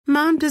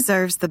Mom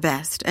deserves the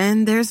best,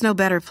 and there's no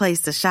better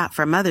place to shop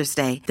for Mother's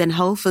Day than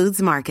Whole Foods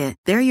Market.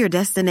 They're your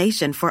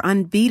destination for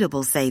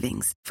unbeatable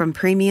savings, from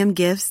premium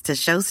gifts to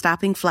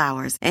show-stopping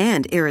flowers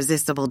and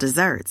irresistible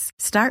desserts.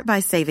 Start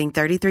by saving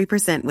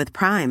 33% with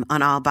Prime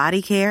on all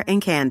body care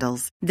and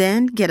candles.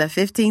 Then get a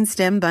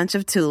 15-stem bunch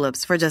of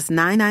tulips for just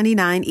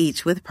 $9.99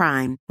 each with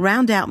Prime.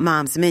 Round out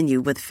Mom's menu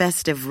with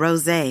festive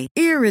rosé,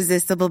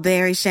 irresistible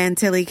berry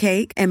chantilly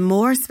cake, and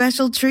more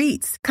special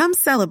treats. Come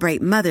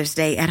celebrate Mother's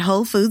Day at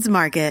Whole Foods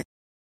Market.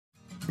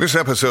 This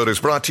episode is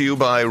brought to you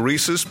by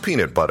Reese's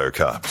Peanut Butter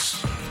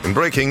Cups. In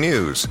breaking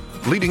news,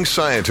 leading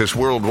scientists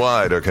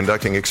worldwide are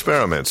conducting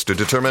experiments to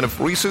determine if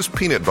Reese's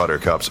Peanut Butter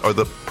Cups are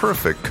the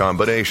perfect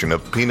combination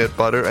of peanut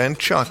butter and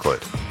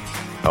chocolate.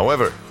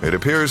 However, it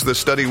appears the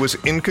study was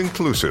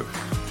inconclusive,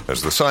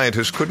 as the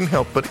scientists couldn't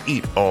help but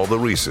eat all the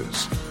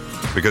Reese's.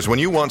 Because when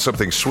you want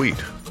something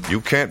sweet, you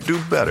can't do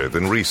better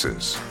than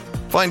Reese's.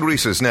 Find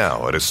Reese's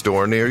now at a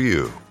store near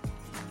you.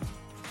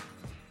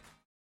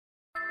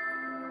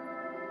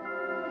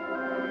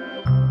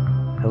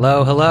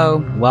 Hello,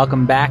 hello.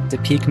 Welcome back to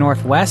Peak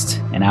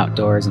Northwest, an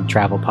outdoors and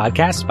travel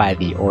podcast by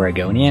the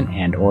Oregonian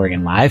and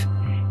Oregon Live,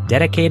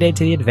 dedicated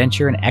to the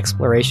adventure and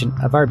exploration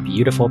of our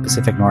beautiful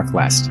Pacific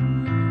Northwest.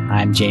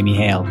 I'm Jamie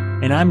Hale.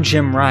 And I'm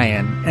Jim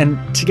Ryan,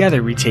 and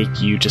together we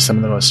take you to some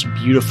of the most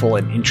beautiful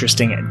and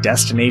interesting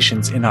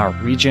destinations in our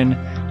region,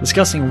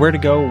 discussing where to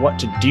go, what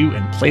to do,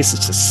 and places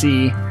to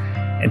see.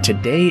 And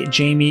today,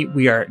 Jamie,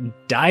 we are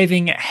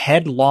diving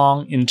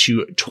headlong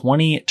into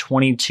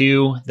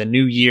 2022, the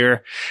new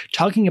year,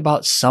 talking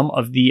about some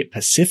of the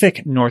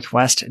Pacific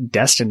Northwest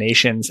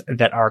destinations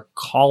that are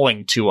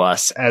calling to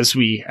us as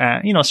we,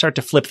 start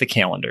to flip the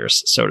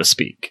calendars, so to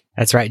speak.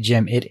 That's right,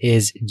 Jim. It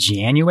is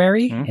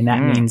January, and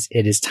that means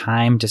it is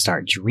time to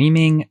start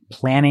dreaming,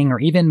 planning, or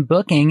even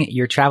booking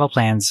your travel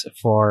plans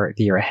for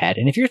the year ahead.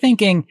 And if you're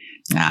thinking,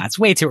 it's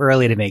way too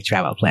early to make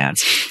travel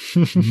plans,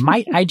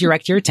 might I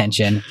direct your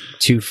attention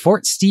to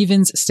Fort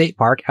Stevens State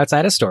Park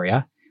outside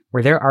Astoria,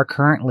 where there are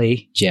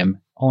currently, Jim,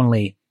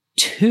 only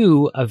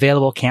 2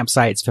 available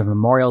campsites for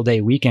Memorial Day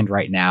weekend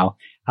right now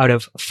out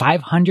of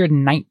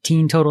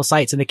 519 total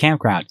sites in the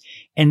campground.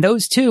 And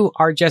those 2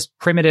 are just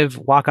primitive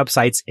walk-up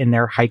sites in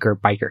their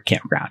hiker-biker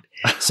campground.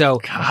 So,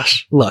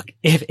 look,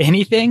 if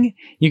anything,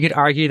 you could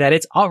argue that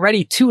it's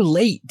already too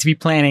late to be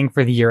planning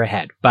for the year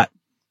ahead. But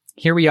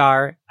here we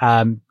are,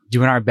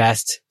 doing our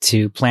best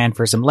to plan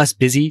for some less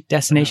busy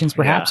destinations,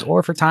 perhaps,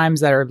 or for times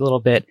that are a little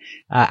bit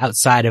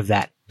outside of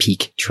that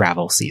peak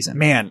travel season.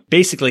 Man,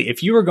 basically,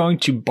 if you were going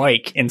to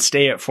bike and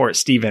stay at Fort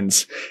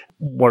Stevens,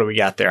 what do we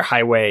got there?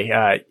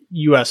 Highway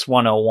US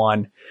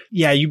 101.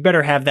 Yeah, you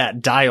better have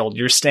that dialed.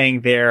 You're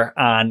staying there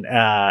on,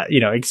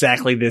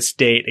 exactly this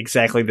date,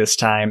 exactly this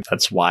time.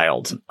 That's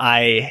wild.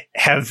 I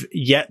have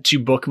yet to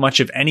book much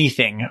of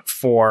anything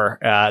for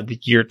the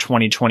year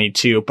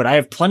 2022, but I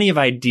have plenty of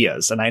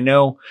ideas, and I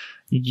know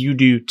you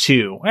do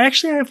too.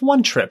 Actually, I have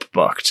one trip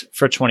booked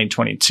for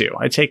 2022.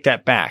 I take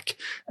that back,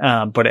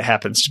 but it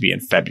happens to be in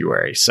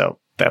February, so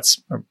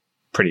that's a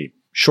pretty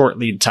short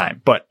lead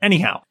time. But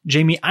anyhow,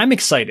 Jamie, I'm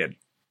excited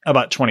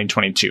about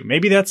 2022.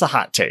 Maybe that's a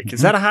hot take.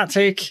 Is that a hot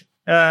take?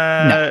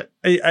 No.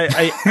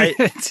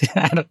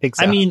 I don't think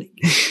so. I mean,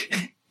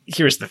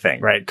 here's the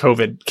thing, right?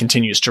 COVID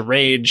continues to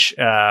rage.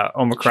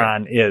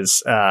 Omicron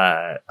is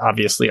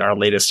obviously our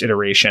latest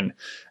iteration,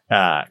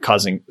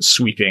 causing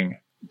sweeping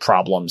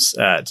problems,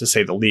 to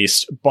say the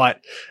least.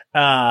 But,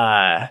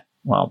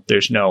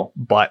 there's no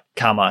but,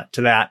 comma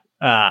to that.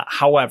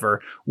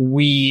 However,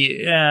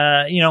 we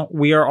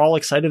are all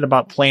excited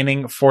about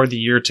planning for the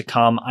year to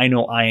come. I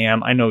know I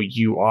am. I know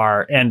you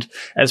are. And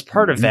as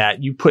part of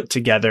that, you put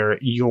together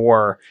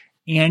your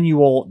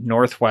annual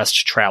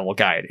Northwest travel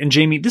guide. And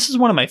Jamie, this is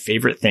one of my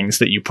favorite things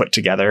that you put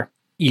together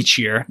each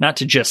year, not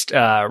to just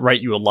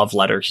write you a love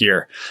letter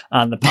here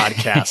on the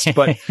podcast,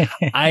 but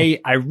I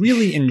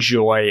really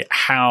enjoy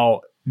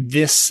how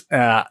this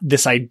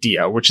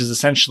idea, which is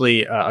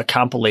essentially a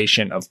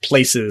compilation of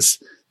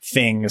places,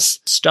 things,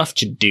 stuff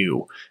to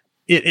do,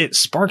 it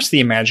sparks the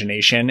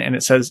imagination, and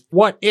it says,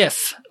 what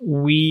if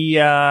we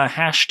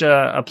hashed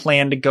a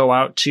plan to go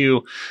out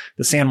to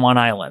the San Juan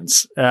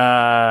Islands?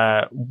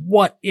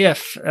 What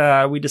if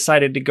we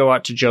decided to go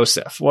out to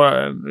Joseph,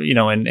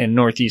 in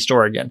Northeast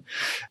Oregon?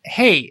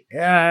 Hey,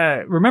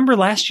 remember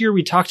last year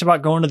we talked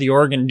about going to the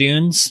Oregon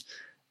Dunes?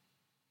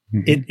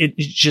 It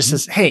just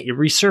says, hey, it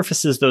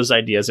resurfaces those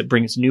ideas. It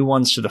brings new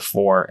ones to the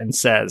fore and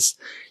says,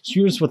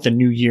 here's what the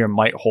new year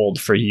might hold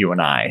for you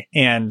and I.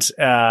 And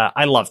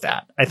I love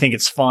that. I think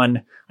it's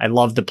fun. I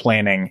love the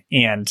planning.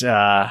 And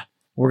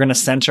we're going to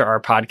center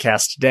our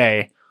podcast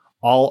today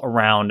all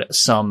around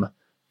some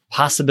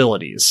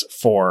possibilities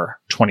for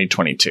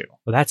 2022.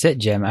 Well, that's it,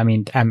 Jim. I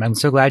mean, I'm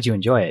so glad you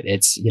enjoy it.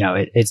 It's,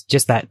 it's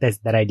just that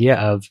idea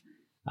of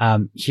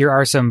here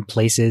are some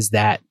places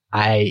that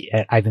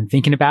I've been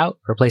thinking about,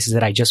 or places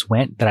that I just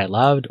went that I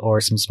loved,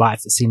 or some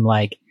spots that seem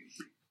like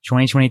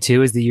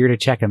 2022 is the year to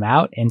check them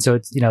out. And so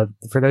it's,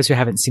 for those who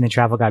haven't seen the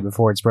travel guide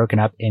before, it's broken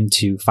up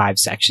into 5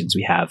 sections.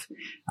 We have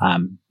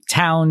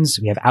towns,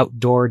 we have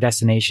outdoor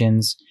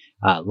destinations,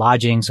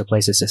 lodging, so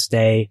places to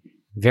stay,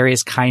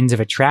 various kinds of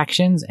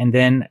attractions, and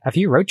then a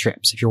few road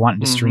trips if you're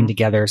wanting to string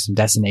together some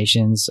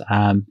destinations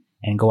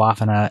and go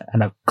off on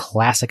a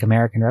classic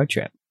American road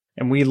trip.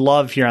 And we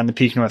love here on the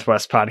Peak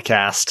Northwest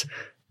podcast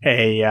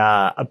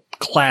a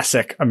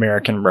classic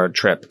American road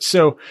trip.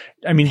 So,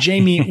 I mean,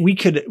 Jamie, we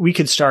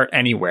could start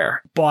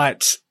anywhere,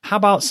 but how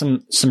about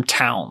some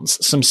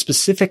towns, some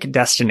specific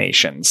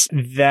destinations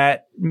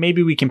that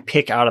maybe we can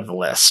pick out of the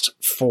list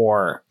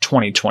for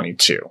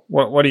 2022?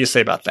 What do you say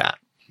about that?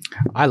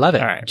 I love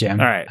it, All right, Jim.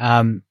 All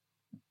right.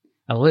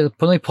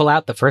 Let me pull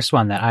out the first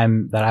one that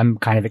I'm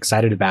kind of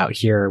excited about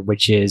here,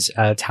 which is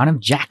town of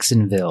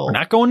Jacksonville. We're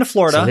not going to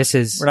Florida.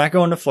 We're not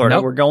going to Florida.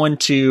 Nope. We're going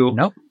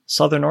to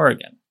Southern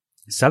Oregon.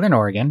 Southern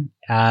Oregon.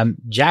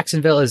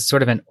 Jacksonville is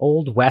sort of an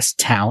old West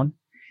town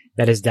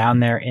that is down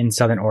there in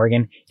Southern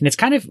Oregon. And it's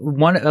kind of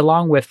one,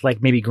 along with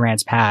like maybe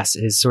Grants Pass,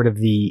 is sort of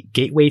the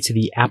gateway to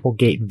the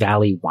Applegate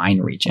Valley wine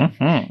region.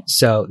 Mm-hmm.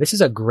 So this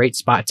is a great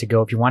spot to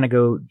go if you want to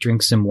go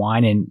drink some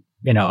wine in,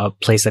 a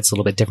place that's a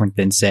little bit different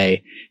than,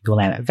 say, the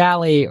Willamette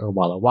Valley or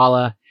Walla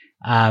Walla.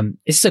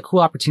 This is a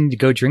cool opportunity to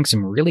go drink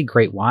some really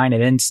great wine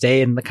and then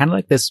stay in kind of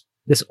like this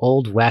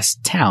old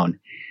West town.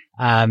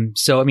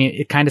 So, I mean,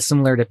 it's kind of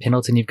similar to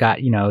Pendleton. You've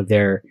got, your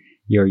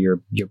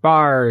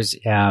bars,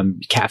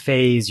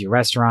 cafes, your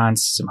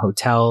restaurants, some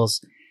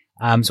hotels.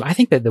 So I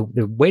think that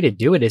the way to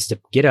do it is to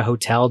get a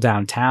hotel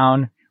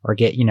downtown or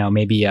get,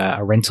 maybe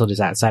a rental just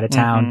outside of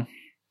town,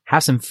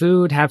 have some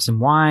food, have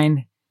some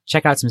wine,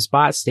 check out some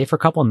spots, stay for a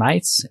couple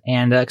nights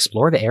and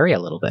explore the area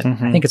a little bit.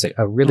 I think it's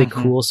a really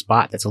cool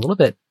spot that's a little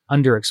bit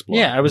underexplored.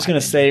 Yeah. I was going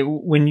to say,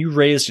 when you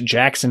raised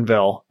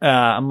Jacksonville,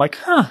 I'm like,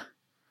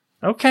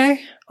 okay.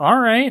 All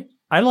right.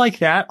 I like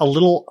that. A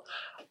little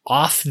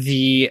off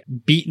the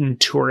beaten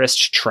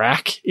tourist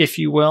track, if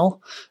you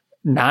will.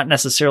 Not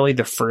necessarily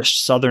the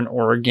first Southern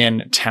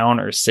Oregon town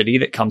or city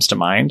that comes to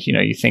mind.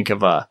 You think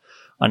of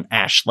an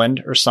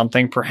Ashland or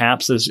something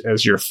perhaps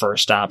as your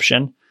first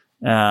option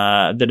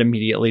that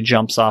immediately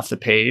jumps off the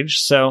page.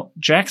 So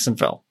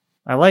Jacksonville,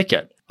 I like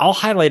it. I'll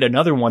highlight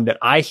another one that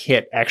I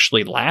hit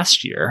actually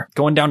last year,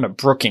 going down to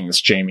Brookings,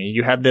 Jamie.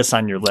 You had this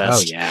on your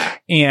list. Oh, yeah.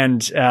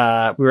 And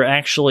we were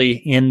actually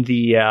in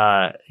the,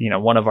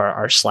 one of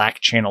our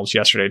Slack channels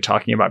yesterday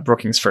talking about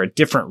Brookings for a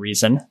different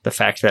reason. The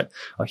fact that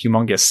a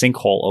humongous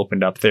sinkhole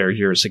opened up there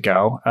years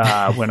ago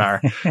when our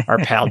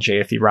pal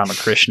Jayathi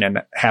Ramakrishnan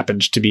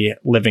happened to be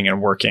living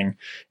and working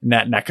in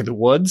that neck of the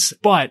woods.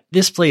 But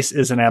this place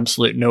is an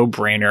absolute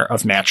no-brainer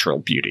of natural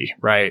beauty,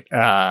 right?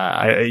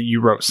 You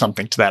wrote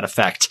something to that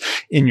effect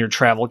in your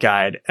travel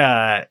guide.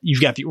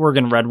 You've got the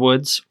Oregon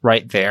Redwoods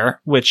right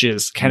there, which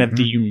is kind of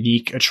the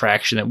unique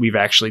attraction that we've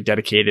actually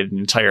dedicated an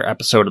entire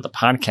episode of the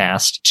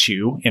podcast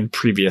to in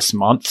previous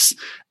months.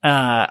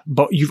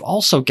 But you've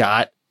also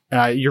got,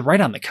 you're right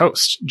on the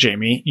coast,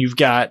 Jamie. You've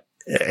got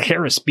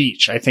Harris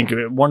Beach. I think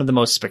one of the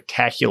most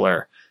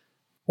spectacular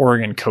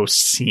Oregon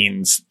coast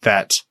scenes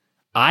that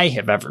I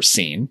have ever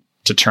seen,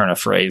 to turn a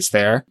phrase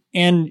there.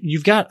 And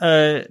you've got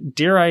a,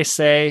 dare I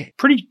say,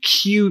 pretty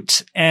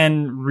cute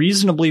and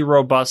reasonably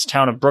robust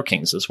town of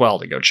Brookings as well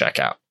to go check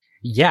out.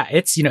 Yeah,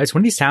 it's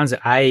one of these towns that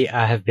I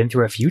have been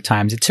through a few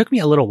times. It took me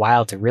a little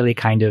while to really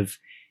kind of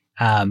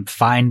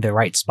find the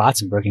right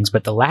spots in Brookings.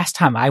 But the last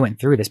time I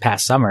went through this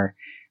past summer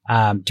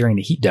during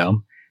the heat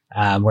dome,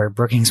 where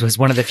Brookings was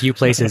one of the few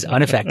places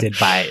unaffected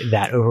by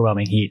that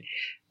overwhelming heat,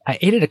 I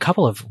ate at a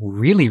couple of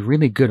really,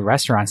 really good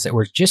restaurants that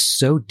were just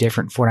so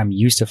different from what I'm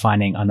used to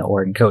finding on the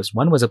Oregon coast.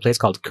 One was a place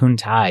called Kun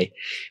Thai,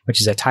 which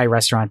is a Thai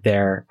restaurant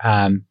there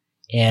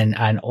in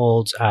an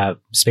old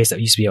space that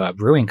used to be a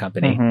brewing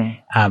company.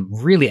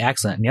 Really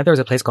excellent. And the other was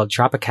a place called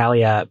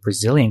Tropicalia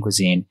Brazilian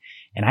Cuisine.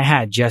 And I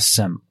had just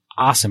some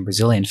awesome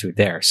Brazilian food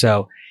there.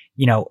 So,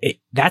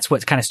 that's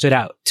what kind of stood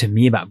out to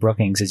me about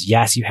Brookings is,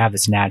 yes, you have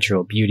this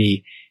natural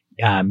beauty.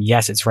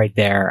 Yes, it's right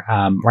there,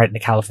 right in the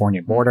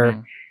California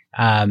border.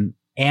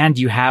 And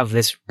you have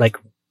this like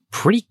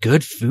pretty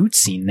good food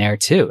scene there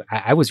too.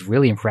 I was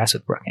really impressed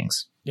with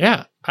Brookings.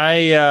 Yeah.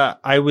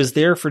 I was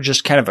there for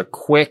just kind of a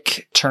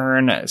quick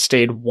turn. I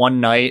stayed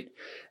one night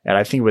at,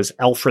 I think it was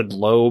Alfred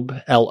Loeb,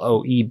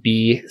 Loeb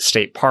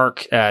State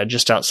Park,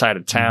 just outside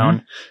of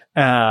town.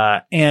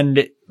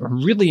 And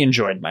really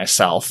enjoyed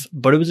myself,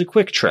 but it was a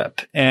quick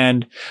trip.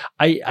 And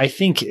I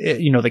think,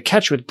 the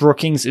catch with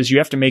Brookings is you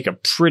have to make a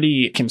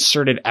pretty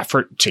concerted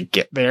effort to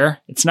get there.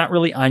 It's not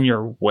really on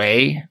your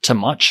way to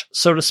much,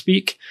 so to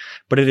speak,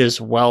 but it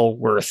is well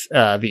worth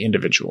the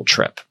individual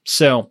trip.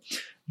 So,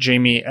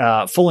 Jamie,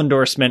 full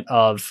endorsement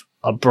of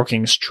a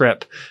Brookings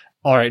trip.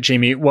 All right,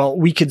 Jamie. Well,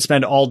 we could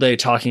spend all day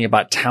talking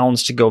about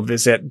towns to go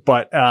visit,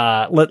 but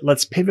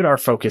let's pivot our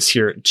focus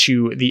here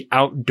to the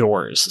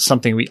outdoors,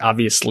 something we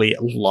obviously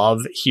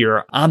love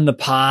here on the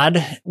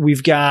pod.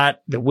 We've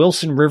got the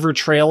Wilson River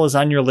Trail is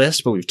on your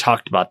list, but we've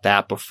talked about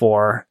that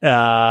before.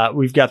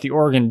 We've got the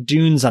Oregon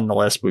Dunes on the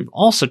list, but we've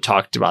also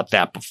talked about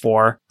that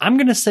before. I'm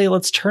going to say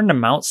let's turn to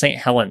Mount St.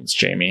 Helens,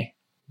 Jamie.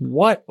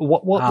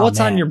 What's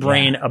on your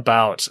brain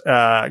about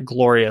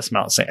glorious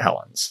Mount St.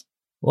 Helens?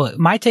 Well,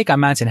 my take on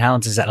Mount St.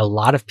 Helens is that a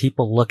lot of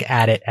people look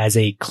at it as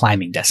a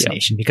climbing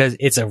destination because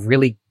it's a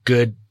really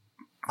good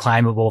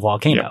climbable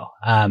volcano.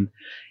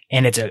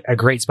 And it's a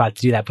great spot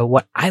to do that. But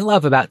what I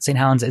love about St.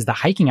 Helens is the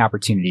hiking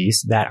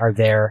opportunities that are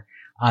there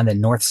on the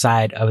north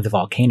side of the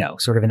volcano,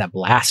 sort of in that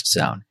blast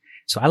zone.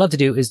 So what I love to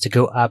do is to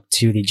go up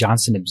to the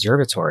Johnston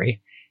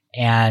Observatory,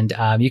 and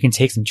you can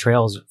take some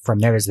trails from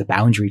there. There's the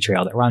Boundary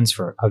Trail that runs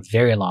for a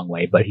very long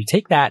way. But if you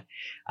take that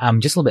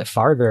just a little bit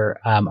farther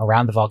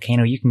around the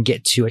volcano, you can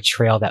get to a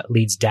trail that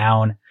leads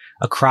down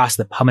across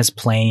the Pumice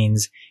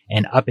Plains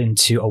and up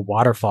into a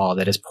waterfall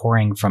that is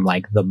pouring from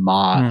like the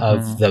maw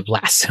of the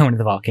blast zone of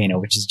the volcano,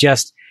 which is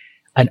just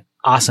an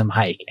awesome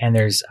hike. And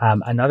there's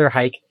another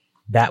hike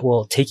that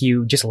will take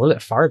you just a little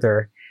bit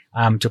farther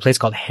to a place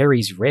called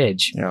Harry's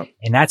Ridge. Yeah.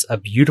 And that's a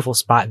beautiful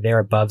spot there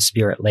above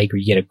Spirit Lake where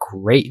you get a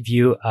great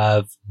view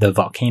of the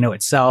volcano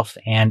itself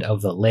and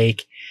of the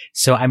lake.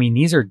 So, I mean,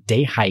 these are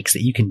day hikes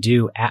that you can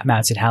do at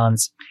Mount St.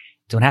 Helens.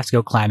 Don't have to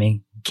go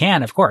climbing. You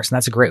can, of course, and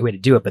that's a great way to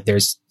do it, but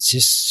there's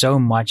just so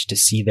much to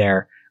see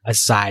there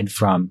aside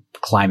from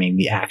climbing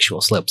the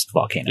actual slopes of the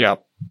volcano.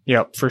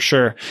 Yep, for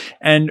sure.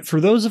 And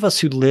for those of us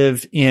who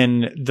live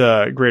in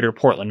the greater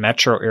Portland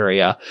metro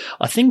area,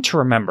 a thing to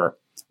remember,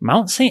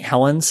 Mount St.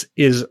 Helens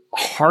is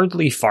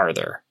hardly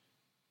farther,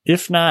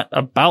 if not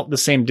about the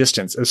same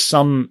distance as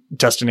some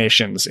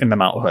destinations in the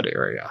Mount Hood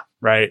area,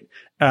 right?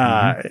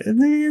 A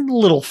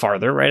little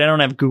farther, right? I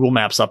don't have Google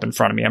Maps up in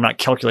front of me. I'm not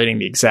calculating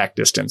the exact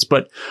distance,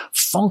 but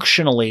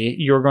functionally,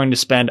 you're going to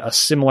spend a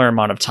similar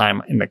amount of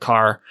time in the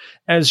car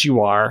as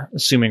you are,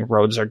 assuming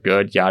roads are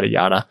good, yada,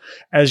 yada,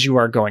 as you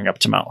are going up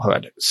to Mount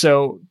Hood.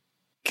 So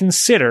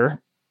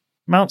consider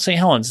Mount St.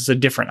 Helens is a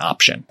different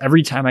option.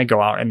 Every time I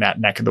go out in that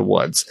neck of the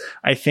woods,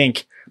 I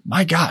think,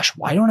 my gosh,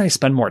 why don't I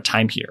spend more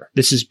time here?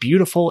 This is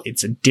beautiful.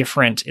 It's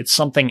different. It's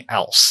something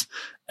else.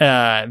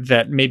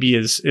 That maybe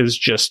is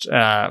just,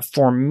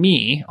 for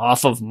me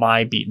off of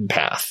my beaten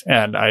path.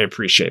 And I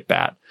appreciate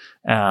that.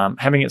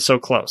 Having it so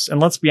close. And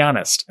let's be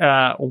honest,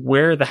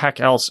 where the heck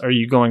else are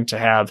you going to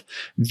have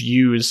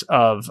views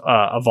of,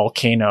 a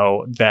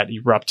volcano that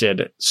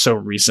erupted so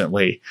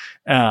recently,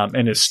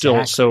 and is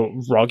still so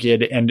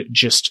rugged and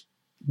just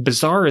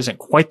bizarre isn't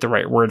quite the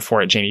right word for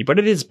it, Jamie, but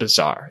it is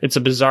bizarre. It's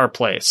a bizarre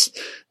place.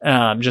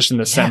 Just in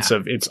the sense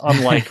of it's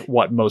unlike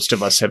what most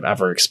of us have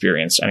ever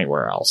experienced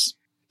anywhere else.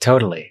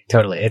 Totally.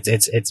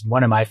 It's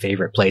one of my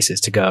favorite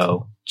places to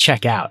go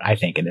check out, I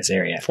think, in this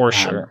area. For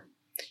sure.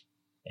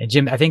 And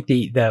Jim, I think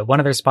the one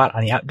other spot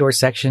on the outdoor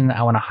section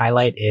I want to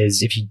highlight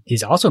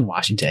is also in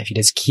Washington. If you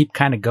just keep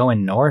kind of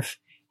going north,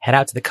 head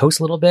out to the coast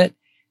a little bit,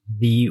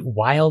 the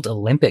Wild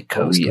Olympic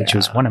Coast, which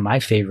was one of my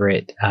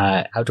favorite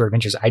outdoor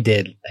adventures I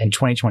did in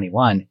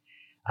 2021.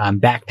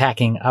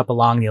 Backpacking up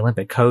along the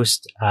Olympic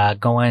coast,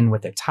 going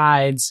with the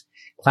tides,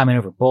 climbing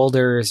over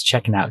boulders,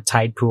 checking out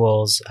tide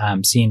pools,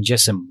 seeing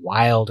just some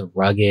wild,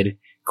 rugged,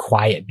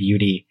 quiet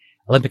beauty.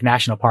 Olympic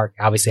National Park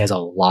obviously has a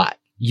lot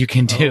you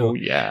can do. Oh,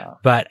 yeah.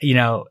 But,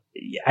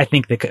 I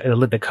think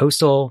the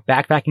coastal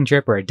backpacking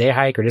trip or a day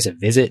hike or just a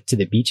visit to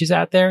the beaches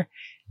out there,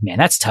 man,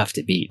 that's tough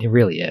to beat. It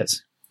really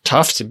is.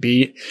 Tough to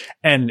beat.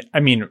 And I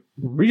mean,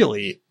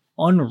 really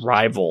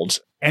unrivaled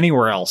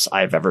anywhere else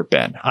I've ever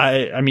been.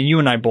 I mean, you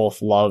and I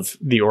both love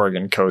the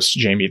Oregon coast,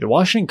 Jamie. The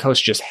Washington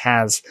coast just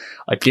has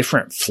a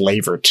different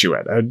flavor to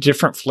it, a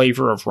different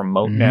flavor of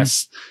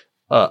remoteness.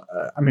 I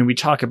mean, we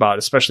talk about,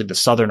 especially the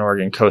Southern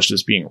Oregon coast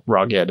as being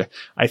rugged.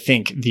 I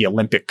think the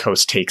Olympic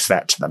coast takes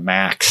that to the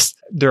max.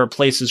 There are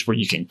places where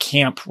you can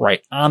camp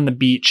right on the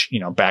beach,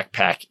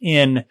 backpack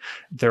in.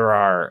 There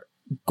are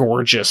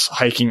gorgeous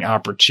hiking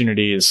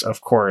opportunities, of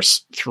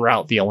course,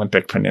 throughout the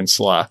Olympic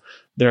Peninsula.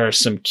 There are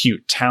some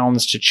cute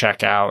towns to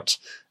check out.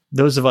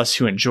 Those of us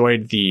who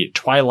enjoyed the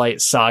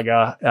Twilight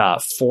Saga,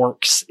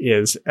 Forks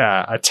is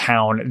a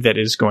town that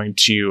is going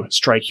to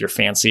strike your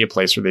fancy, a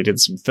place where they did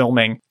some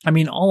filming. I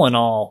mean, all in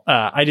all,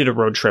 I did a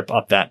road trip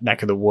up that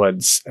neck of the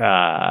woods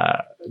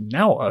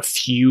now a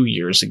few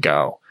years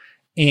ago,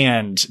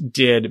 and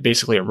did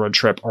basically a road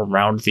trip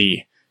around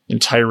the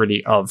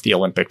entirety of the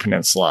Olympic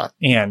Peninsula,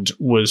 and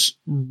was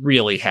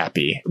really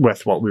happy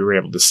with what we were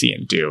able to see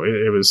and do.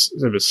 It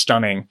was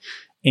stunning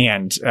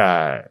and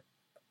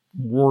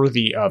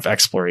worthy of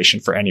exploration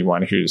for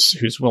anyone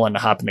who's willing to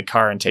hop in the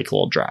car and take a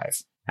little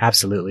drive.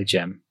 Absolutely,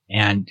 Jim.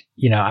 And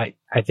I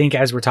think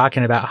as we're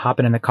talking about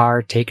hopping in the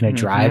car, taking a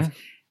drive,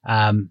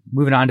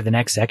 moving on to the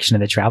next section of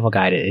the travel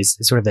guide is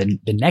sort of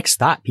the next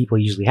thought people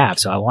usually have.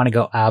 So I want to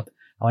go up,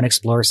 I want to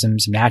explore some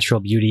natural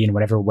beauty in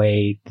whatever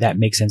way that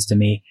makes sense to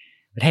me.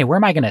 But hey, where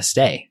am I going to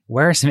stay?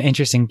 Where are some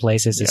interesting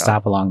places to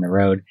stop along the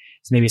road?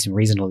 So maybe some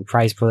reasonably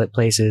priced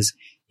places,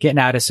 getting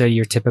out of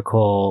your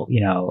typical,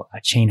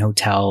 chain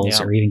hotels,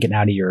 or even getting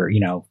out of your,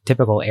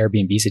 typical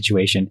Airbnb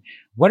situation.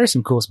 What are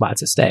some cool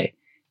spots to stay?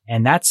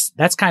 And that's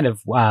kind of,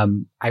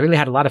 I really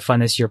had a lot of fun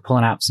this year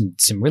pulling out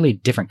some really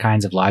different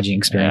kinds of lodging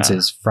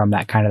experiences from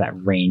that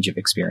range of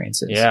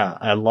experiences. Yeah,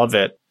 I love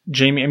it.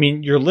 Jamie, I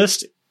mean, your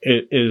list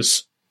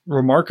is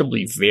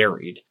remarkably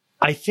varied.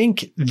 I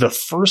think the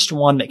first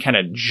one that kind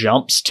of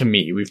jumps to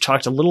me, we've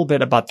talked a little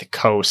bit about the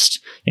coast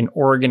in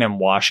Oregon and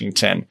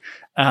Washington.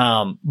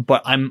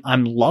 But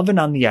I'm loving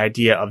on the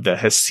idea of the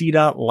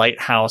Heceta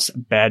Lighthouse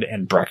Bed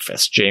and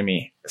Breakfast,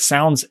 Jamie.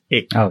 Sounds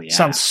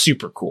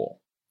super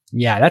cool.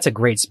 Yeah, that's a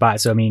great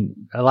spot. So, I mean,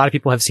 a lot of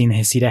people have seen the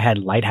Heceta Head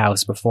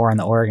Lighthouse before on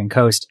the Oregon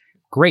coast.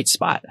 Great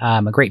spot.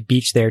 A great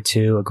beach there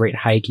too, a great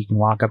hike. You can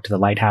walk up to the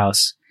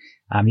lighthouse.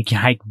 You can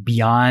hike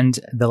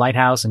beyond the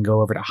lighthouse and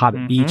go over to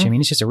Hobbit Beach. I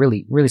mean, it's just a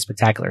really, really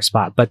spectacular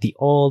spot. But the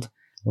old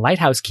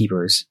lighthouse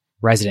keeper's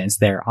residence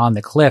there on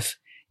the cliff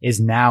is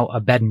now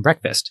a bed and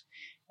breakfast,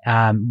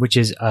 which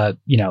is,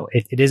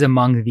 it is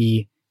among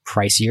the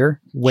pricier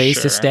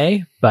ways to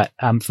stay. But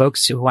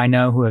folks who I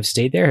know who have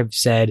stayed there have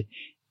said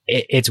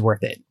it's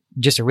worth it.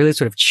 Just a really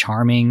sort of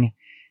charming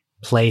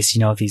place,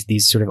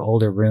 these sort of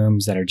older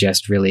rooms that are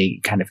just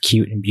really kind of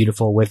cute and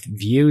beautiful with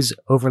views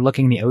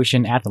overlooking the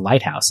ocean at the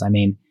lighthouse. I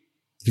mean,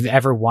 if you've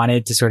ever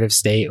wanted to sort of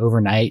stay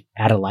overnight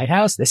at a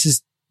lighthouse, this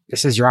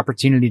is your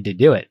opportunity to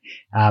do it.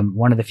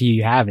 One of the few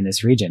you have in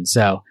this region.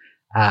 So,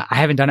 I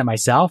haven't done it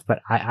myself, but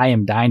I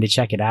am dying to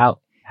check it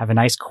out. Have a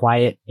nice,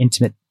 quiet,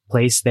 intimate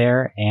place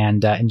there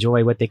and,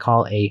 enjoy what they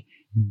call a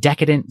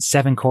decadent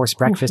 7-course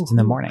breakfast in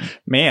the morning.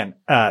 Man,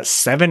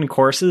 7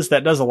 courses.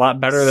 That does a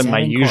lot better than my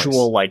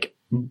usual,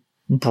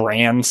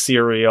 bran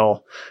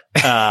cereal,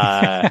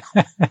 a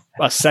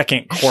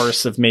second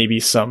course of maybe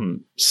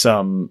some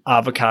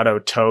avocado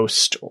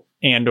toast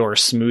and or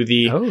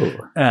smoothie.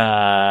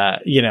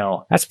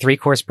 That's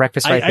 3-course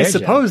breakfast right there. I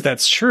suppose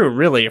that's true,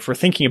 really, if we're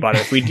thinking about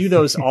it. If we do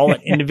those all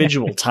at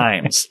individual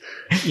times,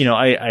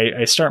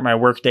 I start my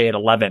work day at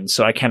 11.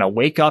 So I kind of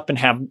wake up and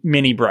have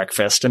mini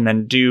breakfast and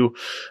then do,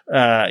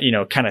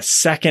 kind of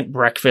second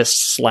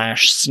breakfast /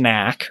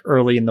 snack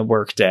early in the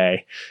work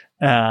day.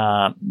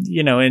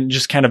 And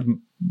just kind of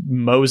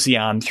mosey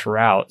on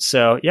throughout.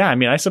 So yeah, I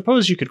mean, I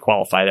suppose you could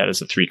qualify that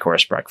as a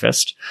 3-course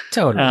breakfast.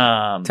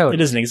 Totally. It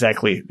isn't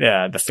exactly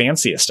the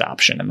fanciest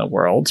option in the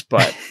world,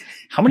 but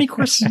how many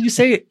courses did you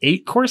say?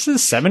 8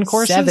 courses? 7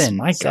 courses? 7.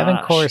 My gosh. 7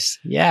 course.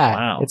 Yeah.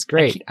 Wow. It's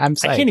great. I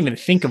can't even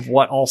think of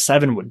what all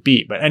 7 would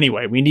be, but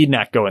anyway, we need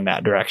not go in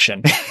that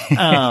direction.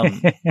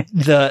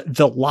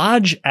 The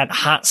lodge at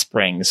Hot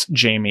Springs,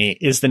 Jamie,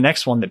 is the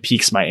next one that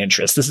piques my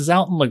interest. This is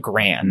out in La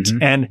Grande.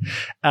 And,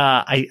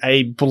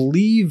 I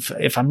believe,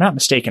 if I'm not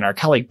mistaken, our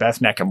colleague Beth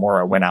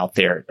Nakamura went out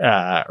there,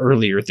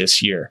 earlier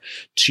this year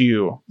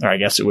or I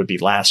guess it would be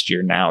last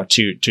year now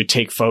to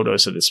take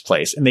photos of this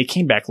place. And they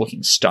came back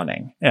looking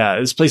stunning.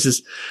 This place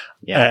is,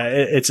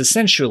 it's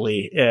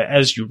essentially,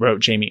 as you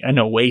wrote, Jamie, an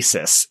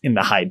oasis in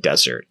the high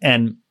desert.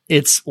 And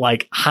it's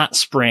like hot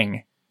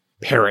spring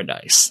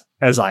paradise,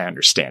 as I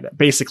understand it.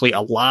 Basically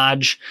a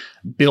lodge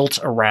built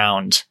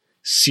around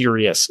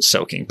serious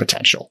soaking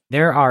potential.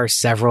 There are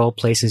several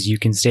places you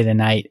can stay the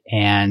night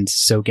and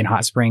soak in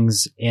hot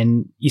springs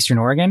in Eastern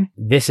Oregon.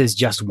 This is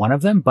just one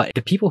of them, but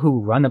the people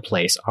who run the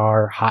place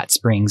are hot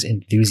springs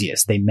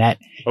enthusiasts. They met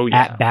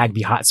at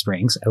Bagby Hot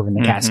Springs over in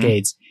the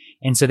Cascades.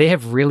 And so they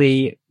have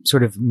really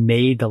sort of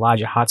made the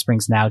lodge at Hot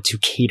Springs now to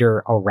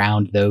cater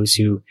around those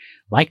who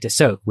like to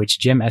soak, which,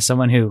 Jim, as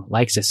someone who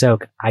likes to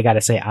soak, I got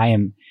to say I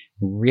am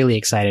really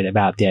excited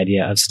about the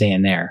idea of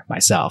staying there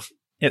myself.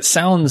 It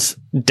sounds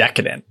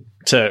decadent,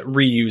 to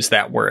reuse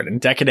that word,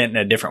 and decadent in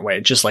a different way.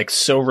 Just like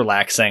so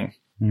relaxing,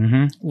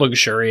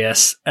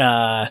 luxurious,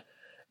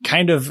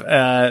 kind of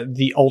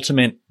the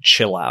ultimate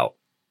chill out,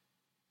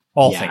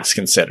 all things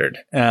considered.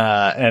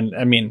 And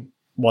I mean,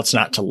 what's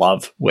not to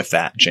love with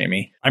that,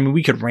 Jamie? I mean,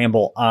 we could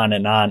ramble on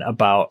and on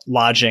about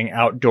lodging,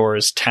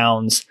 outdoors,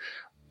 towns.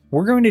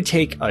 We're going to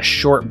take a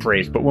short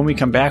break, but when we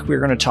come back, we're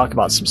going to talk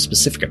about some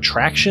specific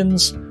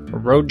attractions,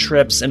 road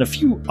trips, and a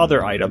few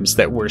other items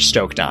that we're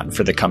stoked on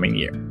for the coming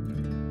year.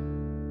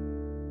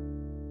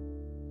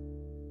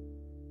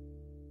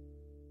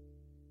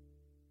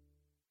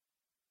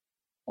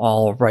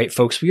 All right,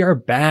 folks, we are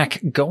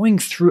back going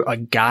through a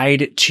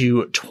guide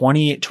to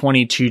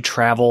 2022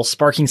 travel,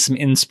 sparking some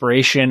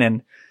inspiration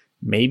and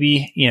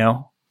maybe,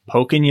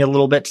 poking you a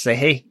little bit to say,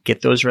 hey,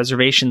 get those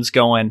reservations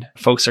going.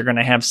 Folks are going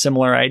to have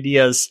similar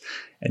ideas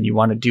and you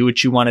want to do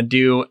what you want to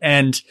do.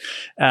 And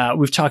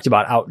we've talked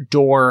about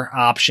outdoor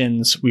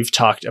options. We've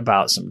talked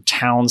about some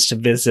towns to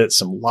visit,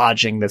 some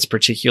lodging that's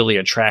particularly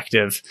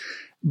attractive.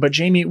 But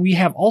Jamie, we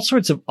have all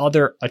sorts of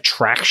other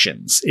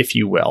attractions, if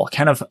you will,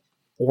 kind of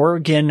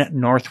Oregon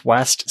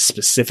Northwest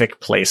specific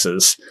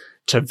places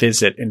to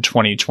visit in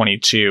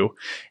 2022.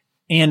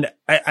 And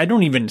I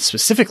don't even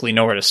specifically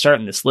know where to start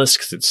in this list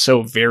because it's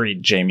so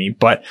varied, Jamie.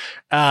 But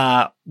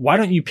why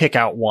don't you pick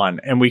out one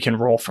and we can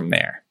roll from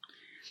there?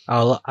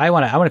 Oh, I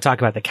want to talk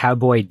about the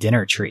Cowboy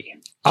Dinner Tree.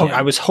 Oh,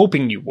 I was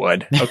hoping you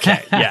would.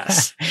 Okay.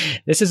 Yes.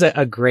 This is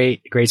a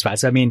great spot.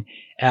 So, I mean,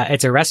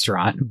 it's a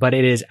restaurant, but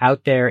it is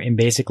out there in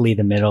basically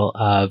the middle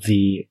of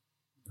the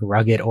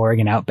rugged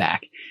Oregon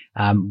outback,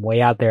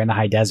 way out there in the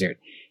high desert.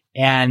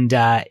 And,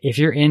 if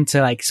you're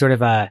into like sort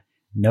of a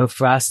no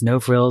fuss, no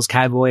frills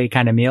cowboy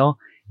kind of meal,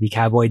 the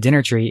Cowboy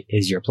Dinner Tree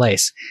is your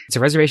place. It's a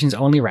reservations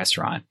only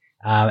restaurant.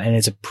 And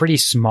it's a pretty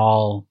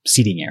small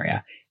seating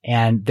area.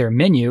 And their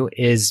menu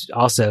is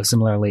also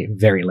similarly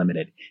very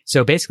limited.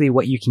 So basically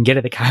what you can get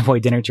at the Cowboy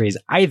Dinner Tree is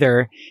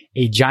either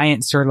a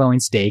giant sirloin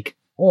steak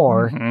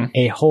or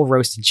a whole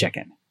roasted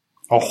chicken.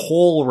 A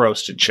whole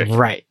roasted chicken.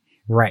 Right.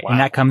 Right. Wow. And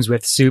that comes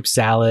with soup,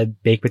 salad,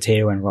 baked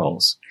potato, and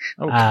rolls.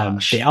 Oh,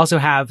 gosh. They also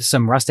have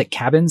some rustic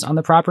cabins on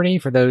the property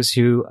for those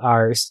who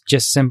are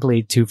just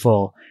simply too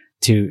full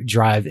to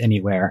drive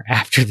anywhere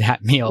after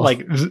that meal.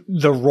 Like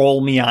the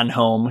roll me on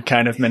home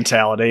kind of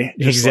mentality.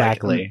 Just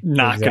Exactly. Like,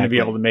 not going to be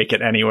able to make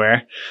it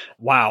anywhere.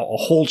 Wow. A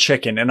whole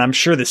chicken. And I'm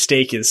sure the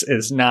steak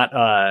is not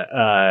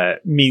a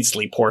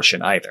measly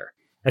portion either.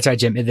 That's right,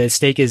 Jim. The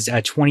steak is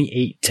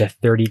 28 to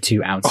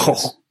 32 ounces.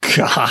 Oh,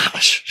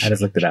 gosh. I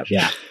just looked it up.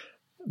 Yeah.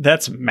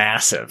 That's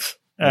massive.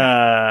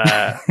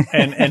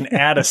 And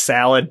add a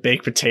salad,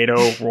 baked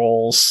potato,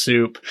 rolls,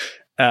 soup.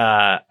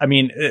 I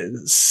mean,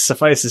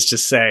 suffices to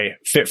say,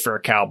 fit for a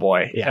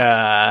cowboy.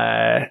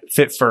 Yeah.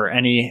 Fit for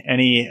any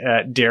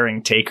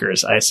daring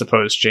takers, I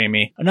suppose,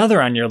 Jamie. Another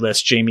on your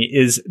list, Jamie,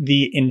 is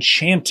the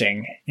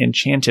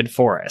Enchanted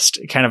Forest,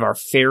 kind of our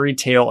fairy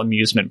tale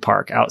amusement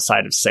park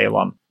outside of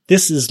Salem.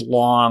 This is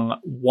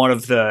long one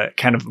of the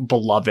kind of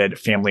beloved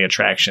family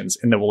attractions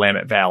in the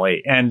Willamette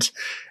Valley. And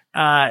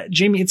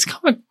Jamie, it's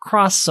come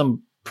across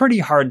some pretty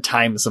hard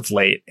times of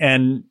late,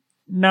 and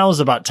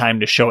now's about time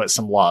to show it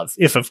some love,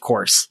 if, of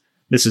course,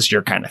 this is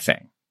your kind of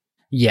thing.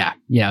 Yeah.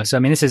 So, I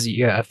mean, this is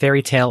a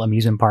fairy tale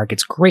amusement park.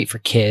 It's great for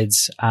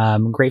kids,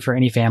 great for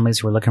any families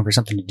who are looking for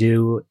something to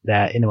do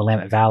that in the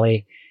Willamette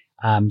Valley,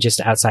 just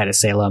outside of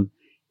Salem.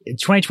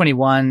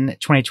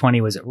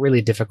 2020 was a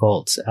really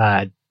difficult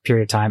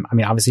period of time. I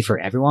mean, obviously for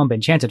everyone, but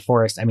Enchanted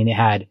Forest, I mean, it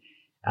had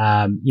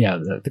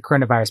the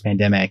coronavirus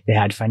pandemic, they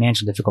had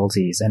financial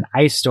difficulties, an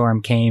ice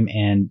storm came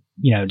and,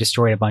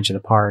 destroyed a bunch of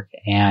the park.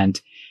 And,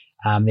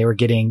 they were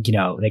getting,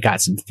 they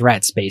got some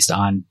threats based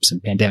on some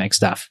pandemic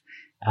stuff.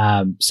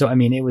 So, I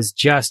mean, it was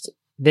just,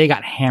 they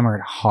got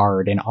hammered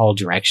hard in all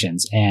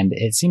directions. And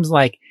it seems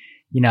like,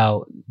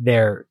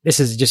 this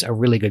is just a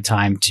really good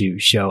time to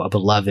show a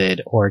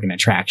beloved Oregon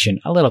attraction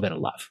a little bit of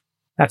love.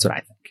 That's what I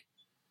think.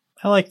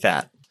 I like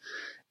that.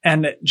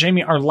 And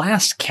Jamie, our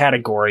last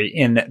category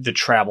in the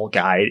travel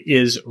guide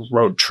is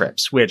road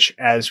trips, which,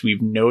 as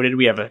we've noted,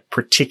 we have a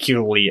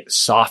particularly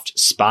soft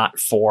spot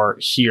for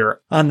here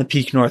on the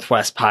Peak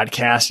Northwest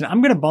podcast. And I'm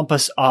going to bump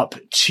us up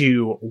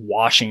to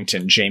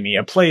Washington, Jamie,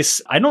 a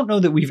place I don't know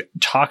that we've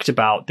talked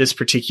about this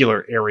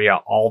particular area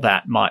all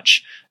that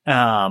much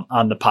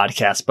on the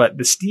podcast, but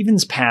the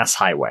Stevens Pass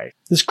Highway.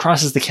 This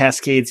crosses the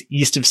Cascades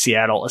east of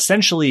Seattle,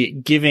 essentially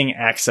giving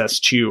access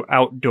to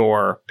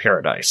outdoor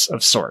paradise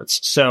of sorts.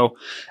 So,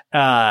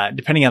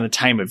 depending on the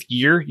time of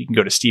year, you can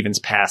go to Stevens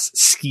Pass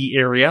ski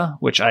area,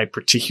 which I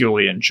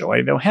particularly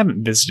enjoy, though I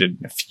haven't visited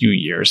in a few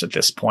years at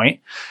this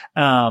point.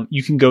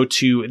 You can go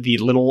to the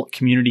little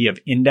community of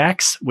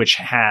Index, which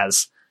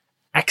has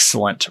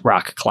excellent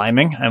rock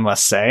climbing, I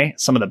must say.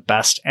 Some of the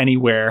best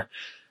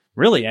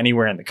really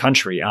anywhere in the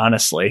country,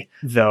 honestly,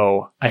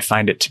 though I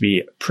find it to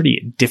be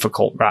pretty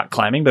difficult rock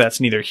climbing, but that's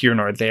neither here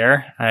nor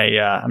there.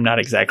 I'm not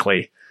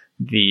exactly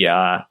the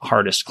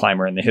hardest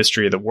climber in the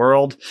history of the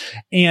world.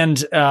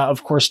 And,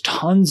 of course,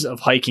 tons of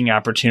hiking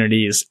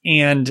opportunities.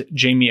 And,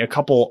 Jamie, a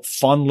couple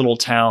fun little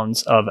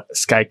towns of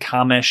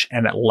Skykomish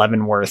and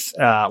Leavenworth.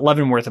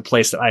 Leavenworth, a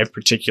place that I have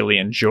particularly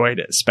enjoyed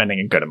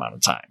spending a good amount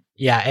of time.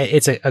 Yeah,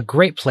 it's a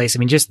great place. I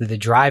mean, just the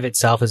drive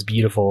itself is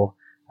beautiful.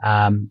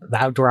 The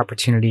outdoor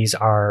opportunities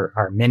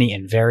are many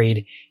and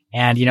varied.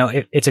 And,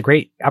 it's a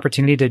great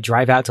opportunity to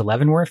drive out to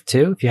Leavenworth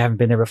too. If you haven't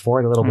been there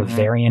before, the little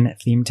Bavarian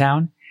theme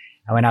town.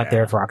 I went out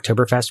there for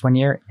Oktoberfest one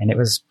year and it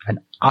was an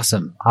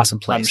awesome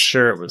place. I'm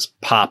sure it was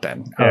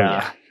popping. Oh,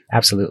 yeah,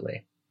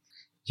 absolutely.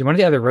 One of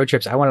the other road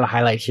trips I wanted to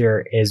highlight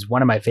here is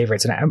one of my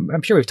favorites. And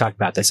I'm sure we've talked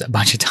about this a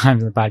bunch of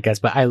times in the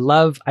podcast, but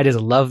I just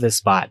love this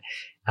spot.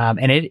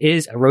 And it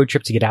is a road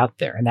trip to get out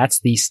there. And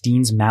that's the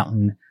Steens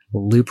Mountain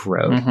Loop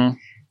Road.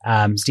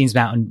 Steens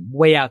Mountain,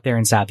 way out there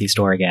in Southeast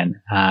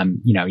Oregon.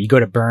 You go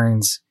to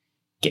Burns,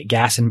 get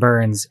gas in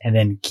Burns, and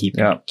then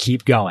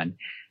keep going.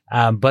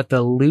 But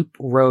the loop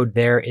road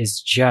there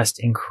is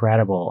just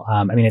incredible.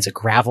 I mean, it's a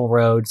gravel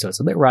road, so it's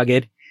a bit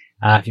rugged.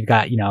 If you've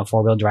got,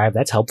 4-wheel drive,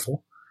 that's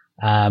helpful.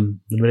 A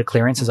little bit of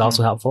clearance is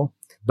also helpful.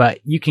 But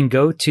you can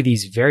go to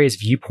these various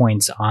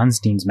viewpoints on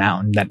Steens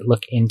Mountain that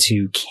look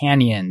into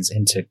canyons,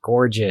 into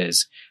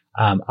gorges,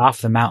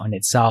 off the mountain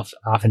itself,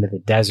 off into the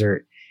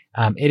desert.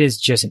 It is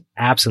just an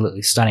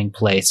absolutely stunning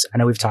place. I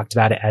know we've talked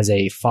about it as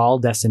a fall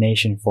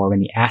destination for when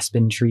the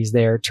aspen trees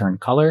there turn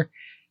color.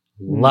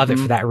 Love it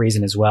for that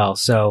reason as well.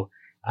 So,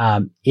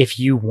 if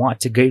you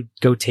want to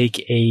go take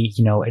a,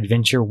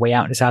 adventure way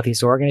out into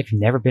Southeast Oregon, if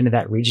you've never been to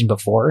that region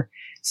before,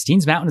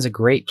 Steens Mountain is a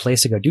great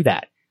place to go do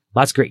that.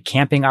 Lots of great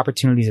camping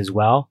opportunities as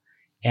well.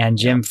 And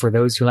Jim, for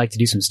those who like to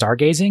do some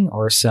stargazing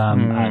or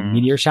some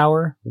meteor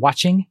shower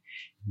watching,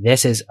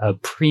 this is a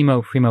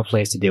primo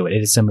place to do it.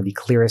 It is some of the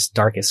clearest,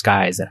 darkest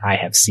skies that I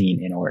have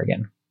seen in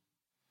Oregon.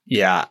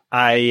 Yeah,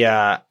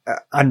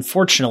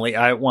 unfortunately,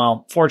 I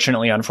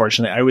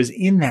was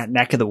in that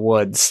neck of the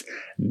woods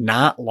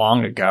not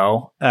long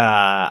ago,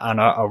 on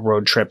a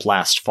road trip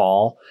last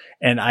fall.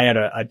 And I had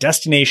a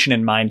destination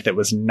in mind that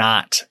was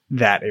not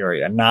that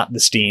area, not the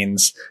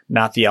Steens,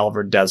 not the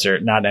Elver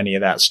Desert, not any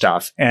of that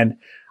stuff. And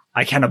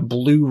I kind of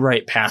blew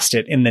right past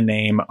it in the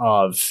name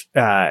of,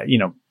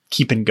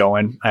 keeping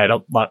going. We had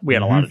a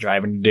lot of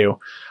driving to do,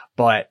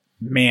 but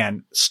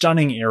man,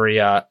 stunning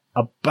area.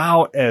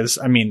 About as,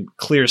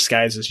 clear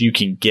skies as you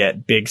can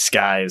get, big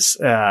skies,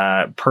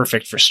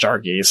 perfect for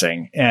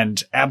stargazing,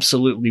 and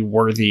absolutely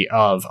worthy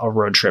of a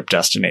road trip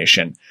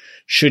destination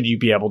should you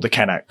be able to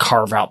kind of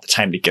carve out the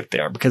time to get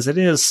there, because it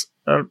is,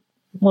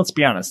 let's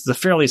be honest, it's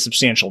a fairly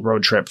substantial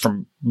road trip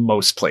from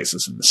most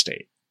places in the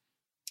state.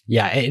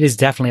 Yeah, it is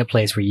definitely a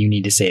place where you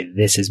need to say,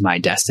 this is my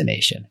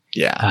destination.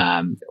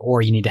 Yeah.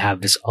 Or you need to have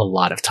just a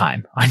lot of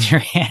time on your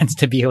hands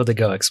to be able to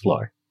go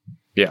explore.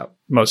 Yeah,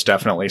 most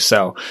definitely.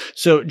 So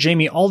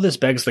Jamie, all this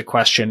begs the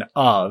question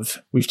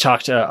of, we've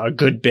talked a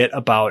good bit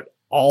about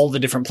all the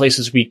different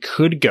places we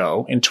could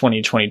go in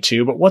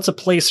 2022, but what's a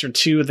place or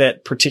two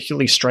that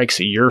particularly strikes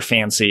your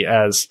fancy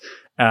as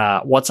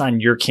what's on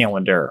your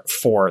calendar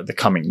for the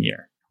coming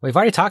year? We've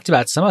already talked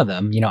about some of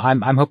them.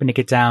 I'm hoping to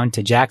get down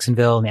to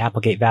Jacksonville in the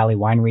Applegate Valley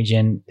wine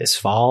region this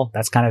fall.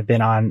 That's kind of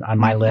been on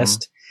my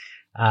list.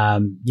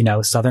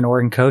 Southern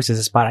Oregon coast is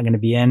a spot I'm going to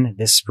be in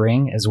this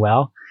spring as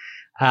well.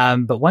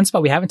 But one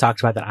spot we haven't talked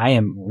about that I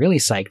am really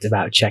psyched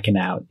about checking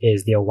out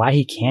is the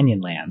Owyhee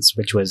Canyonlands,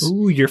 which was...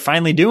 Ooh, you're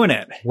finally doing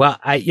it. Well,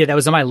 that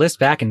was on my list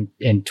back in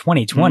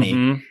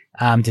 2020,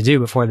 to do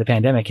before the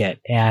pandemic hit.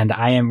 And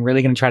I am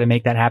really going to try to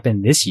make that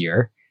happen this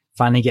year.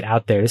 Finally get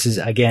out there. This is,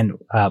 again,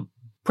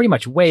 pretty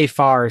much way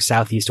far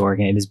southeast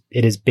Oregon.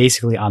 It is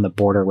basically on the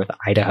border with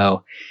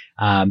Idaho.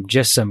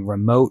 Just some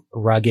remote,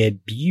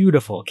 rugged,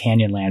 beautiful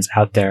canyonlands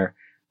out there,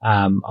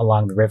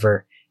 along the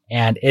river.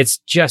 And it's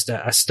just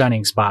a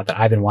stunning spot that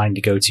I've been wanting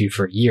to go to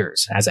for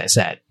years, as I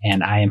said.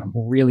 And I am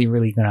really,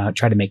 really going to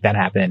try to make that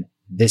happen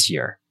this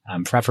year,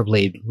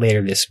 preferably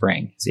later this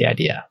spring is the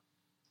idea.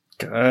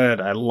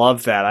 Good. I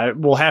love that.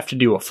 We'll have to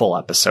do a full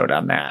episode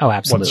on that. Oh,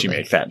 absolutely. Once you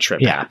make that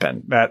trip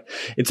happen. That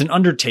it's an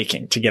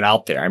undertaking to get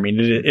out there.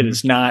 It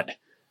is not,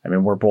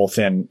 we're both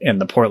in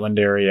the Portland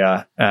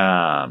area,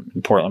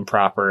 in Portland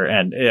proper.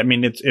 And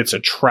it's a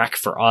trek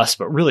for us,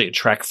 but really a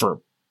trek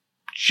for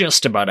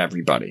just about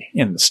everybody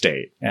in the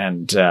state.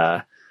 And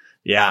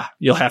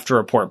you'll have to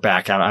report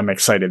back. I'm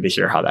excited to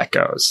hear how that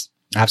goes.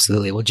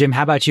 Absolutely. Well, Jim,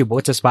 how about you?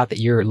 What's a spot that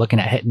you're looking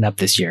at hitting up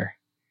this year?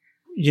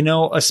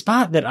 A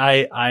spot that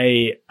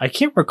I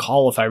can't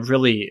recall if I've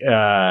really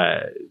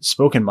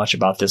spoken much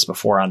about this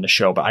before on the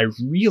show, but I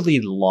really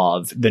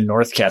love the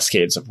North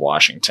Cascades of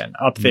Washington.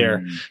 Up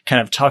there,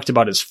 kind of tucked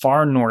about as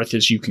far north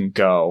as you can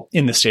go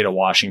in the state of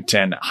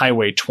Washington,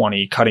 Highway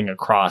 20 cutting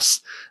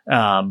across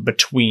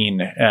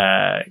between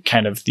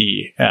kind of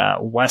the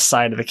west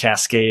side of the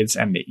Cascades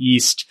and the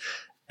east,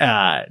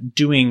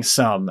 doing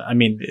some,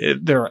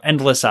 there are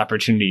endless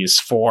opportunities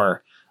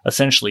for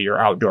essentially your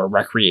outdoor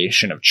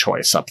recreation of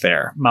choice up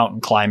there.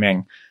 Mountain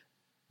climbing,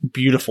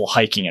 beautiful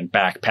hiking and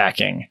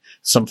backpacking,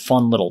 some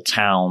fun little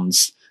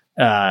towns,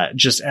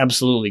 just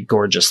absolutely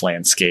gorgeous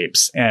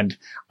landscapes. And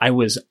I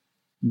was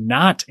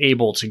not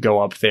able to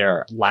go up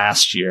there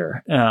last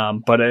year,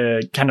 but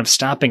kind of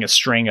stopping a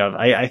string of,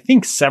 I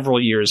think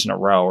several years in a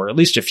row, or at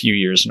least a few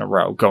years in a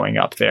row, going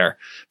up there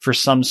for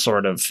some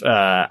sort of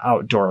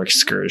outdoor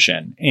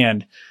excursion.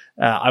 And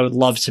I would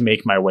love to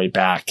make my way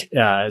back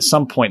at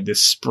some point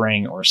this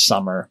spring or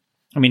summer.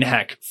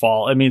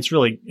 Fall. It's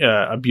really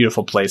a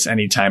beautiful place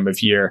any time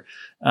of year,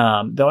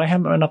 though I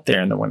haven't been up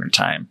there in the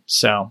wintertime.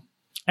 So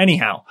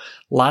anyhow,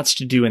 lots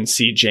to do and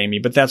see, Jamie,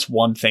 but that's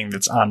one thing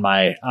that's on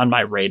my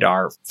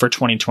radar for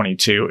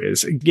 2022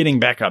 is getting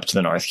back up to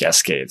the North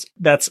Cascades.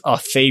 That's a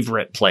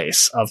favorite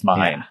place of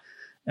mine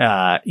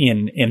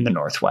in the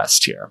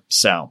Northwest here.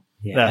 So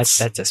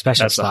that's a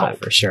special spot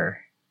for sure.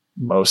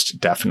 Most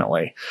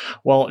definitely.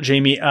 Well,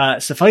 Jamie,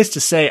 suffice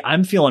to say,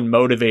 I'm feeling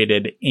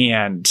motivated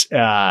and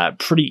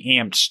pretty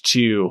amped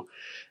to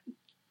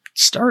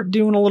start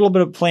doing a little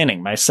bit of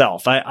planning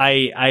myself.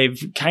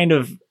 I've kind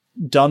of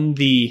done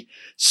the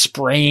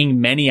spraying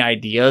many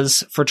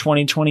ideas for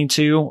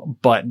 2022,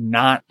 but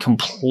not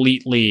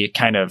completely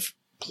kind of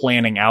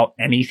planning out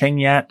anything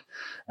yet.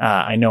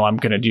 I know I'm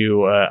going to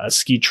do a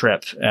ski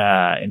trip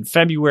in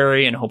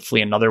February and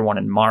hopefully another one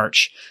in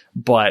March,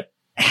 but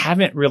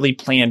haven't really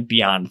planned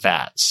beyond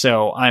that.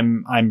 So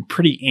I'm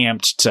pretty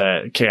amped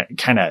to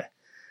kind of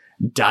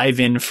dive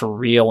in for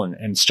real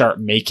and start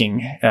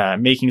making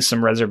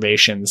some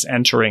reservations,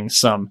 entering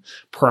some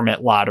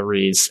permit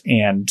lotteries,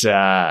 and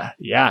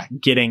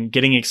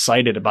getting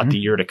excited about the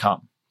year to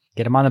come.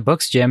 Get them on the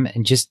books, Jim,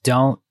 and just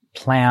don't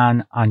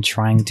plan on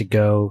trying to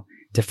go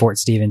to Fort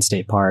Stevens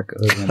State Park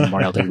over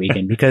Memorial Day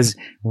weekend, because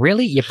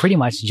really you pretty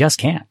much just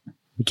can't.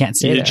 You can't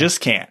stay there. You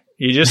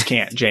just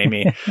can't,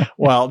 Jamie.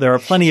 Well, there are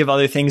plenty of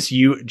other things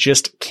you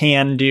just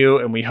can do,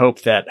 and we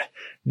hope that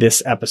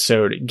this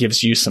episode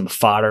gives you some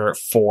fodder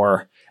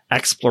for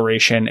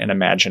exploration and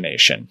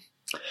imagination.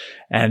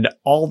 And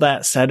all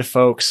that said,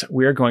 folks,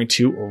 we're going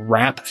to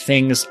wrap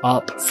things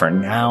up for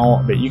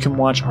now, but you can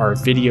watch our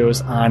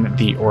videos on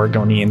the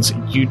Oregonians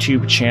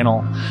YouTube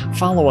channel,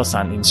 follow us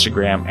on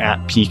Instagram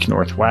at Peak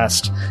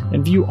Northwest,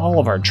 and view all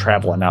of our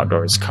travel and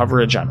outdoors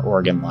coverage on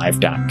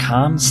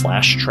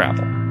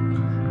OregonLive.com/travel.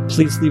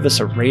 Please leave us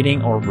a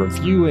rating or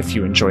review if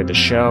you enjoyed the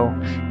show,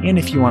 and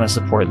if you want to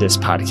support this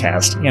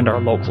podcast and our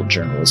local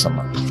journalism,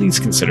 please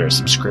consider a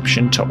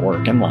subscription to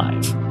Oregon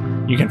Live.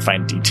 You can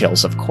find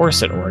details, of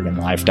course, at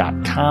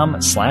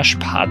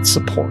OregonLive.com/pod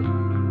support.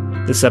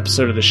 This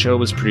episode of the show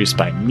was produced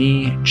by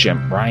me,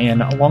 Jim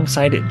Ryan,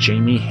 alongside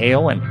Jamie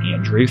Hale and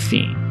Andrew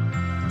Thien.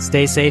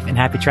 Stay safe and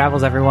happy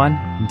travels, everyone.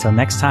 Until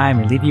next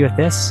time, we leave you with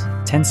this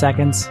 10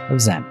 seconds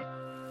of Zen.